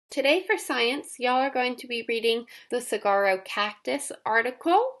Today for science, y'all are going to be reading the Saguaro Cactus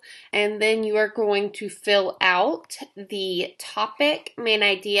article, and then you are going to fill out the topic, main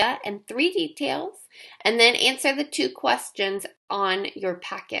idea, and 3 details, and then answer the 2 questions on your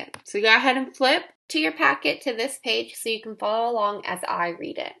packet. So go ahead and flip to your packet to this page so you can follow along as I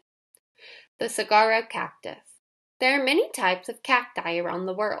read it. The Saguaro Cactus. There are many types of cacti around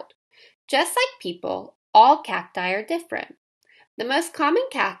the world. Just like people, all cacti are different. The most common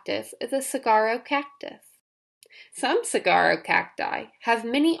cactus is a saguaro cactus. Some saguaro cacti have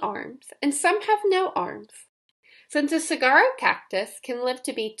many arms, and some have no arms. Since a saguaro cactus can live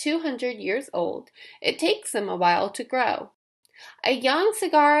to be 200 years old, it takes them a while to grow. A young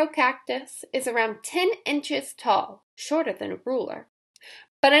saguaro cactus is around 10 inches tall, shorter than a ruler.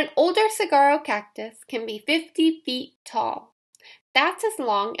 But an older saguaro cactus can be 50 feet tall. That's as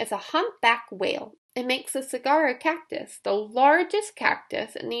long as a humpback whale. It makes the saguaro cactus the largest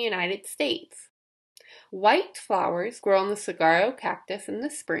cactus in the United States. White flowers grow on the saguaro cactus in the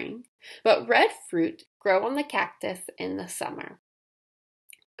spring, but red fruit grow on the cactus in the summer.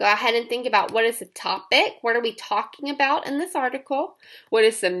 Go ahead and think about what is the topic, what are we talking about in this article, what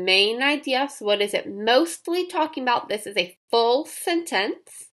is the main idea, so what is it mostly talking about? This is a full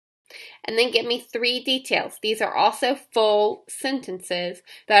sentence. And then give me 3 details. These are also full sentences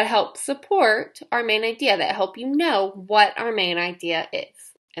that help support our main idea, that help you know what our main idea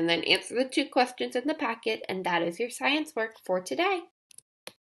is. And then answer the 2 questions in the packet, and that is your science work for today.